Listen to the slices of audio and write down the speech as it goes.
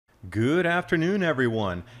Good afternoon,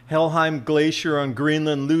 everyone. Helheim Glacier on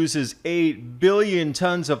Greenland loses 8 billion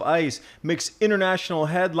tons of ice, makes international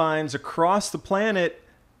headlines across the planet.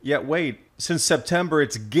 Yet wait, since September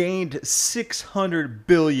it's gained 600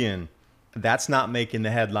 billion. That's not making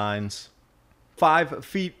the headlines. 5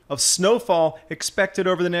 feet of snowfall expected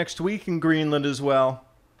over the next week in Greenland as well.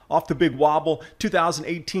 Off the big wobble,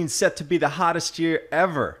 2018 set to be the hottest year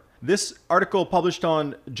ever. This article published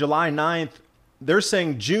on July 9th, they're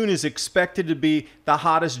saying June is expected to be the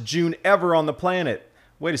hottest June ever on the planet.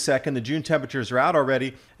 Wait a second, the June temperatures are out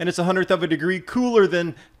already, and it's 100th of a degree cooler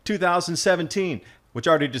than 2017, which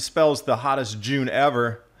already dispels the hottest June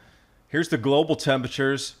ever. Here's the global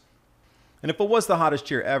temperatures. And if it was the hottest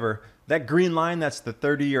year ever, that green line, that's the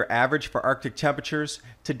 30-year average for Arctic temperatures.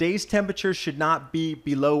 Today's temperatures should not be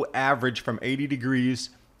below average from 80 degrees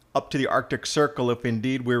up to the Arctic Circle if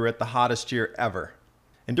indeed we were at the hottest year ever.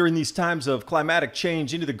 And during these times of climatic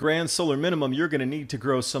change into the grand solar minimum, you're going to need to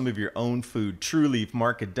grow some of your own food.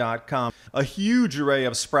 TrueLeafMarket.com. A huge array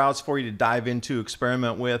of sprouts for you to dive into,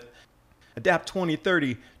 experiment with. Adapt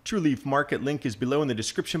 2030. True Leaf Market link is below in the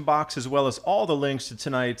description box, as well as all the links to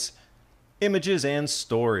tonight's images and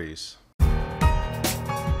stories. And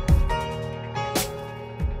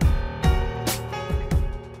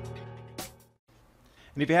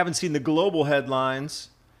if you haven't seen the global headlines,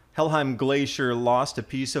 Helheim Glacier lost a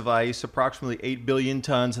piece of ice, approximately 8 billion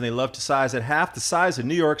tons, and they love to size at half the size of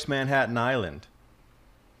New York's Manhattan Island.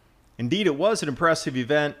 Indeed, it was an impressive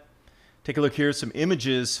event. Take a look here at some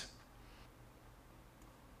images.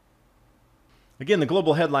 Again, the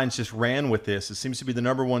global headlines just ran with this. It seems to be the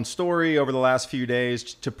 #1 story over the last few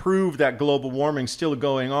days to prove that global warming is still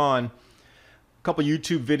going on. A couple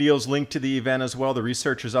YouTube videos linked to the event as well. The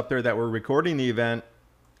researchers up there that were recording the event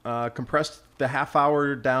compressed the half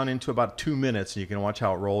hour down into about 2 minutes, and you can watch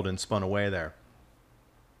how it rolled and spun away there.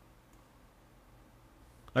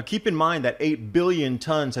 Now keep in mind that 8 billion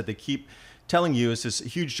tons that they keep telling you is this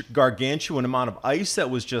huge gargantuan amount of ice that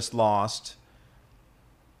was just lost.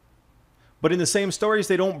 But in the same stories,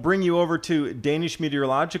 they don't bring you over to Danish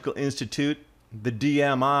Meteorological Institute, the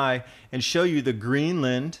DMI, and show you the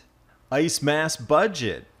Greenland ice mass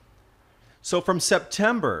budget. So from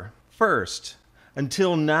September 1st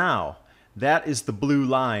until now, that is the blue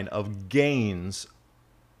line of gains.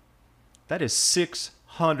 That is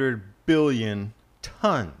 600 billion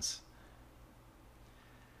tons.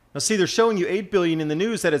 Now see, they're showing you 8 billion in the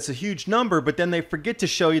news, that it's a huge number, but then they forget to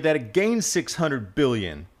show you that it gained 600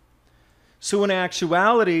 billion. So in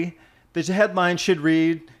actuality, the headline should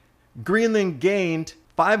read, Greenland gained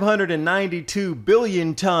 592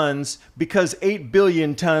 billion tons because 8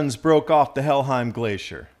 billion tons broke off the Helheim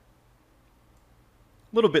Glacier.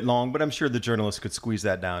 A little bit long, but I'm sure the journalists could squeeze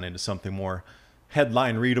that down into something more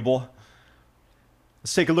headline readable.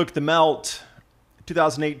 Let's take a look at the melt.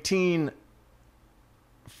 2018,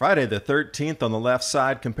 Friday the 13th on the left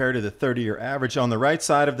side compared to the 30-year average on the right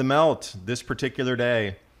side of the melt this particular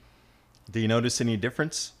day. Do you notice any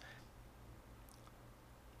difference?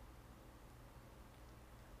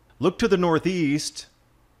 Look to the northeast,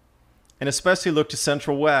 and especially look to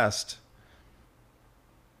central west.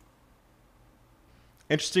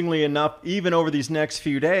 Interestingly enough, even over these next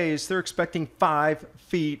few days, they're expecting 5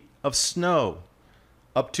 feet of snow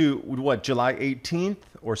up to, what, July 18th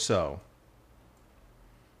or so.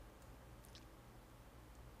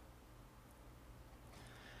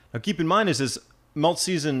 Now keep in mind, as this melt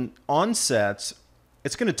season onsets,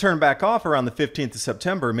 it's going to turn back off around the 15th of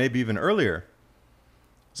September, maybe even earlier.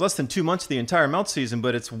 It's less than 2 months of the entire melt season,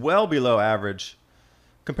 but it's well below average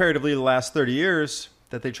comparatively to the last 30 years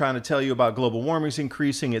that they're trying to tell you about global warming's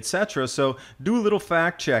increasing, etc. So do a little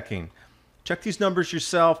fact checking. Check these numbers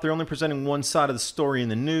yourself. They're only presenting one side of the story in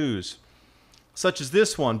the news. Such as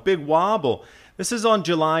this one, big wobble. This is on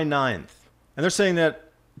July 9th. And they're saying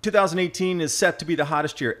that 2018 is set to be the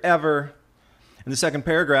hottest year ever. In the second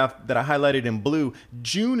paragraph that I highlighted in blue,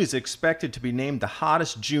 June is expected to be named the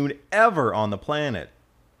hottest June ever on the planet.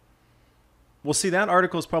 Well, see, that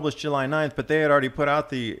article is published July 9th, but they had already put out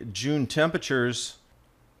the June temperatures.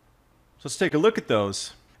 So let's take a look at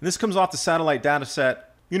those. And this comes off the satellite data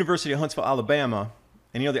set, University of Huntsville, Alabama.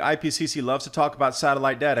 And you know, the IPCC loves to talk about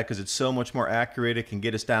satellite data because it's so much more accurate. It can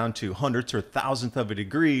get us down to hundredths or thousandths of a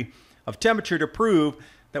degree of temperature to prove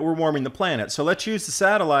that we're warming the planet. So let's use the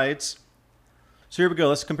satellites. So here we go.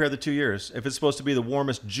 Let's compare the 2 years. If it's supposed to be the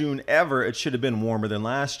warmest June ever, it should have been warmer than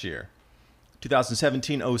last year.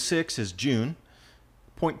 2017-06 is June,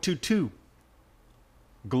 0.22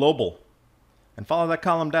 global. And follow that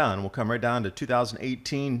column down. We'll come right down to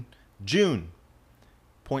 2018 June,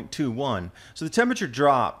 0.21. So the temperature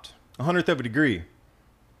dropped 100th of a degree.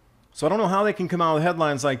 So I don't know how they can come out with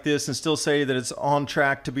headlines like this and still say that it's on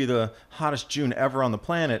track to be the hottest June ever on the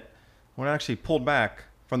planet when it actually pulled back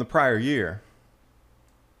from the prior year.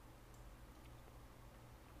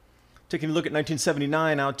 Taking a look at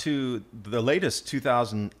 1979 out to the latest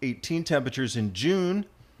 2018 temperatures in June.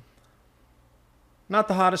 Not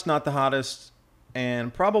the hottest,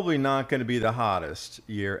 and probably not going to be the hottest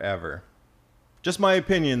year ever. Just my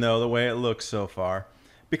opinion, though, the way it looks so far.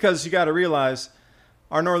 Because you got to realize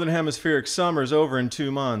our northern hemispheric summer is over in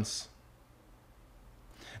 2 months.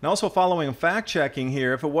 And also following fact checking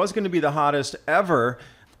here, if it was going to be the hottest ever,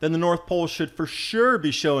 then the North Pole should for sure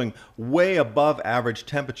be showing way above average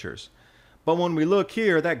temperatures. But when we look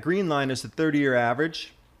here, that green line is the 30-year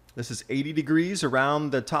average. This is 80 degrees around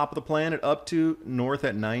the top of the planet up to north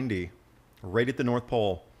at 90, right at the North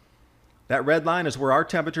Pole. That red line is where our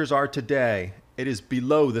temperatures are today. It is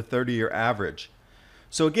below the 30-year average.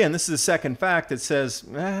 So again, this is the second fact that says,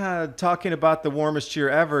 talking about the warmest year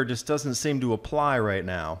ever just doesn't seem to apply right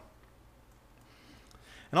now.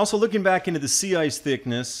 And also looking back into the sea ice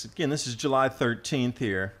thickness, again, this is July 13th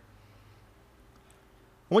here.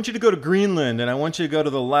 I want you to go to Greenland, and I want you to go to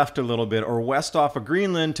the left a little bit, or west off of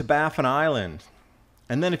Greenland to Baffin Island.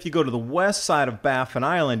 And then if you go to the west side of Baffin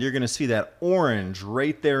Island, you're going to see that orange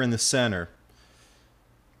right there in the center.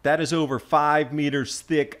 That is over 5 meters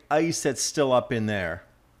thick ice that's still up in there.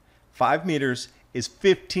 5 meters is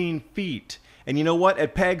 15 feet. And you know what?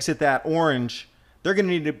 At pegs at that orange, they're going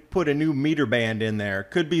to need to put a new meter band in there.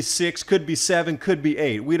 Could be 6, could be 7, could be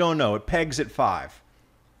 8. We don't know. It pegs at 5.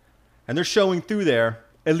 And they're showing through there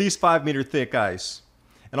at least 5 meter thick ice.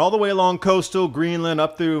 And all the way along coastal Greenland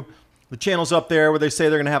up through the channels up there where they say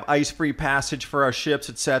they're going to have ice-free passage for our ships,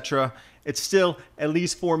 etc. It's still at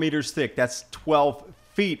least 4 meters thick. That's 12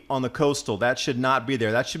 feet on the coastal. That should not be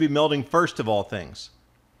there. That should be melting first of all things.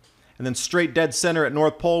 And then straight dead center at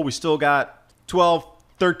North Pole, we still got 12,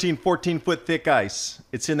 13, 14 foot thick ice.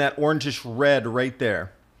 It's in that orangish red right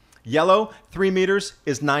there. Yellow, 3 meters,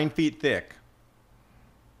 is 9 feet thick.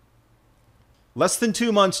 Less than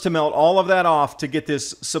 2 months to melt all of that off to get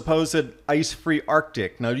this supposed ice-free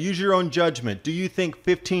Arctic. Now use your own judgment. Do you think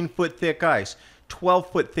 15-foot thick ice,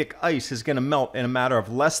 12-foot thick ice is going to melt in a matter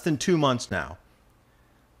of less than 2 months now?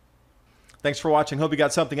 Thanks for watching. Hope you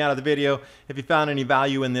got something out of the video. If you found any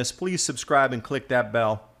value in this, please subscribe and click that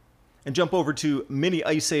bell. And jump over to Mini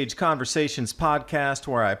Ice Age Conversations podcast,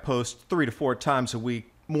 where I post 3 to 4 times a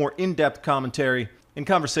week more in-depth commentary and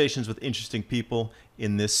conversations with interesting people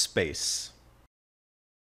in this space.